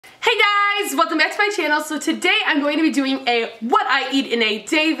Hey guys, welcome back to my channel. So today I'm going to be doing a what I eat in a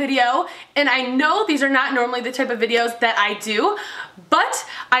day video, and I know these are not normally the type of videos that I do, but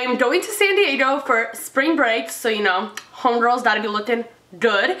I am going to San Diego for spring break, so you know, homegirls gotta be looking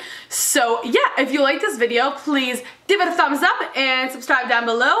good. So yeah, if you like this video, please give it a thumbs up and subscribe down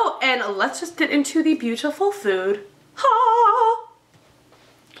below, and let's just get into the beautiful food. Ha!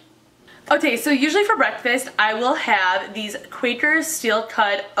 Okay, so usually for breakfast, I will have these Quaker steel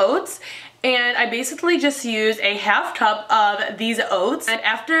cut oats, and I basically just use a half cup of these oats, and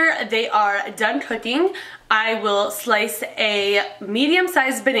after they are done cooking, I will slice a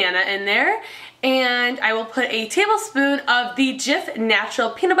medium-sized banana in there, and I will put a tablespoon of the Jif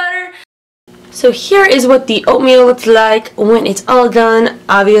natural peanut butter. So here is what the oatmeal looks like when it's all done.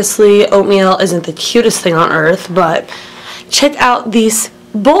 Obviously, oatmeal isn't the cutest thing on earth, but check out these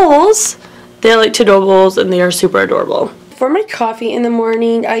bowls. They're like to-go bowls and they are super adorable. For my coffee in the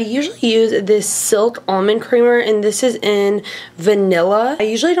morning, I usually use this Silk almond creamer, and this is in vanilla. I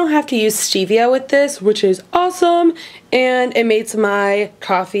usually don't have to use stevia with this, which is awesome, and it makes my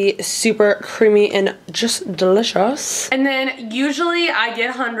coffee super creamy and just delicious. And then usually I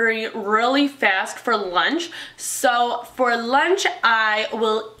get hungry really fast for lunch, so for lunch I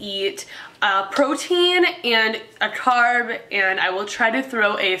will eat protein and a carb, and I will try to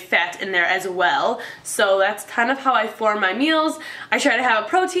throw a fat in there as well. So that's kind of how I form my meals. I try to have a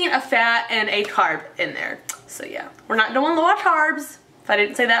protein, a fat, and a carb in there. So yeah, we're not doing low carbs, if I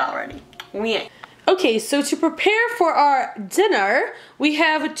didn't say that already. We ain't. Okay, so to prepare for our dinner, we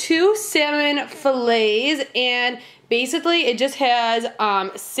have 2 salmon fillets, and basically it just has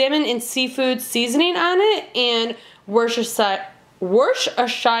salmon and seafood seasoning on it, and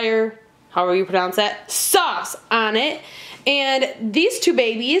Worcestershire, however you pronounce that, sauce on it. And these 2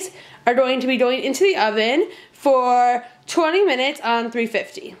 babies are going to be going into the oven for 20 minutes on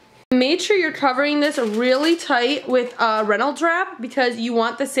 350. Make sure you're covering this really tight with a Reynolds wrap because you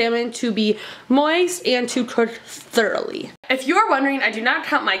want the salmon to be moist and to cook thoroughly. If you are wondering, I do not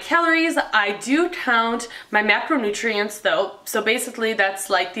count my calories. I do count my macronutrients though. So basically that's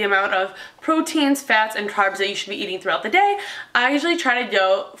like the amount of proteins, fats, and carbs that you should be eating throughout the day. I usually try to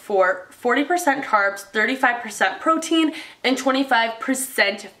go for 40% carbs, 35% protein, and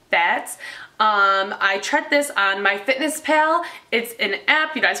 25% fats. I tried this on MyFitnessPal. It's an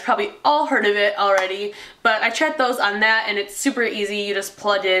app, you guys probably all heard of it already, but I tried those on that and it's super easy. You just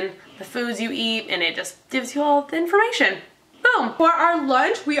plug in the foods you eat and it just gives you all the information. Boom! For our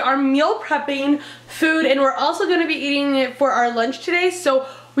lunch, we are meal prepping food, and we're also going to be eating it for our lunch today. So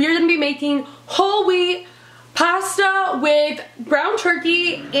we are going to be making whole wheat pasta with ground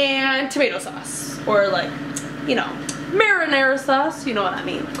turkey and tomato sauce, or like, you know, marinara sauce, you know what I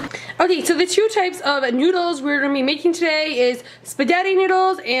mean. Okay, so the 2 types of noodles we're going to be making today is spaghetti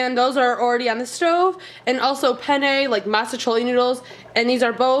noodles, and those are already on the stove, and also penne, like masticholi noodles, and these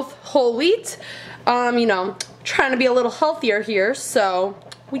are both whole wheat. You know, trying to be a little healthier here, so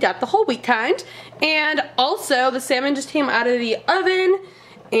we got the whole wheat kind. And also, the salmon just came out of the oven,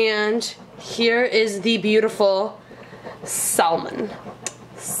 and here is the beautiful salmon.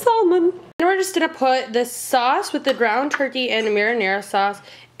 Salmon. And we're just going to put the sauce with the ground turkey and marinara sauce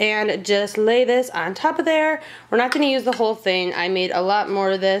and just lay this on top of there. We're not going to use the whole thing. I made a lot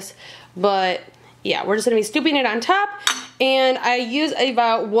more of this, but yeah, we're just going to be scooping it on top. And I use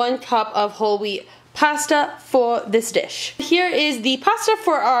about 1 cup of whole wheat pasta for this dish. Here is the pasta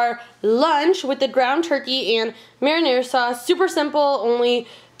for our lunch with the ground turkey and marinara sauce. Super simple, only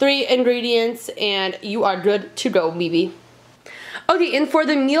 3 ingredients, and you are good to go, baby. Okay, and for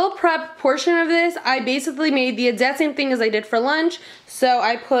the meal prep portion of this, I basically made the exact same thing as I did for lunch. So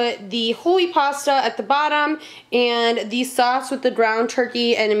I put the whole wheat pasta at the bottom and the sauce with the ground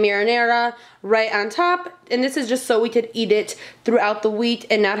turkey and marinara right on top. And this is just so we could eat it throughout the week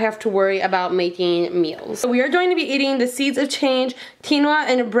and not have to worry about making meals. So we are going to be eating the Seeds of Change quinoa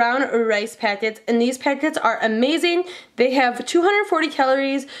and brown rice packets, and these packets are amazing. They have 240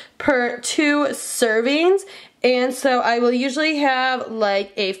 calories per 2 servings. And so I will usually have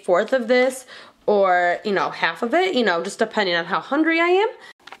like a 1/4 of this, or, you know, half of it, you know, just depending on how hungry I am.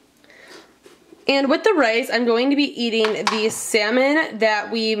 And with the rice, I'm going to be eating the salmon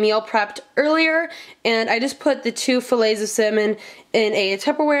that we meal prepped earlier. And I just put the 2 fillets of salmon in a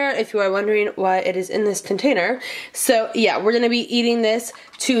Tupperware, if you are wondering why it is in this container. So yeah, we're going to be eating this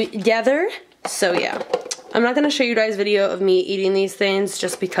together. So yeah, I'm not going to show you guys a video of me eating these things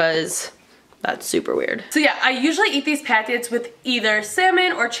just because that's super weird. So yeah, I usually eat these packets with either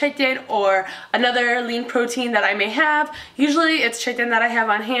salmon or chicken or another lean protein that I may have. Usually it's chicken that I have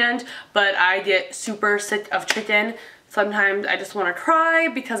on hand, but I get super sick of chicken. sometimes I just want to cry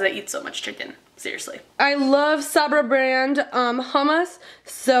because I eat so much chicken. Seriously. I love Sabra brand hummus,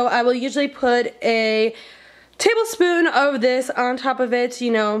 so I will usually put a tablespoon of this on top of it,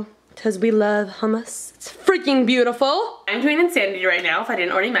 you know, because we love hummus. It's freaking beautiful. I'm doing insanity right now, if I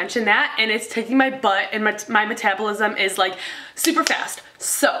didn't already mention that, and it's taking my butt, and my metabolism is like super fast.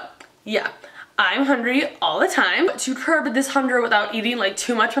 So, yeah. I'm hungry all the time. To curb this hunger without eating like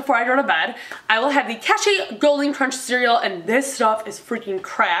too much before I go to bed, I will have the Cashew Golden Crunch cereal, and this stuff is freaking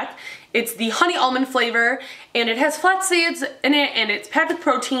crack. It's the honey almond flavor, and it has flax seeds in it, and it's packed with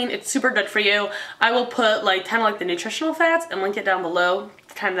protein. It's super good for you. I will put like kind of like the nutritional fats and link it down below,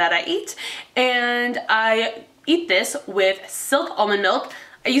 the kind that I eat. And I eat this with silk almond milk.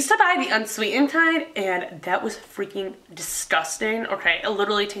 I used to buy the unsweetened kind, and that was freaking disgusting. Okay, it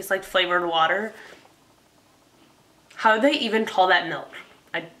literally tastes like flavored water. How do they even call that milk?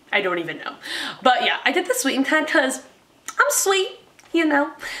 I don't even know. But yeah, I get the sweetened kind because I'm sweet, you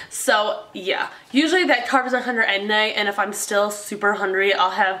know? So yeah, usually that covers my hunger at night, and if I'm still super hungry,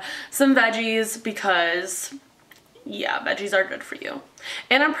 I'll have some veggies because yeah, veggies are good for you.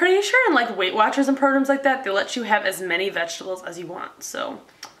 And I'm pretty sure in like Weight Watchers and programs like that, they let you have as many vegetables as you want. So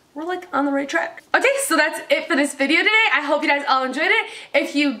we're like on the right track. Okay, so that's it for this video today. I hope you guys all enjoyed it.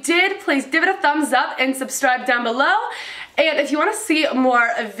 If you did, please give it a thumbs up and subscribe down below. And if you want to see more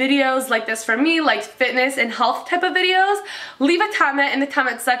videos like this from me, like fitness and health type of videos, leave a comment in the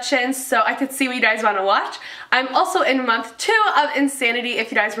comment section so I could see what you guys want to watch. I'm also in month 2 of Insanity, if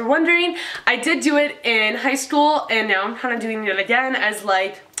you guys were wondering. I did do it in high school, and now I'm kind of doing it again as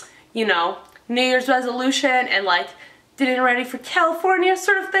like, you know, New Year's resolution and like getting ready for California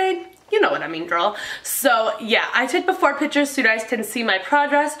sort of thing. You know what I mean, girl. So yeah, I took before pictures so you guys can see my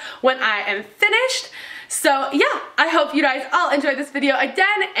progress when I am finished. So yeah, I hope you guys all enjoyed this video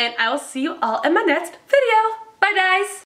again, and I will see you all in my next video. Bye guys!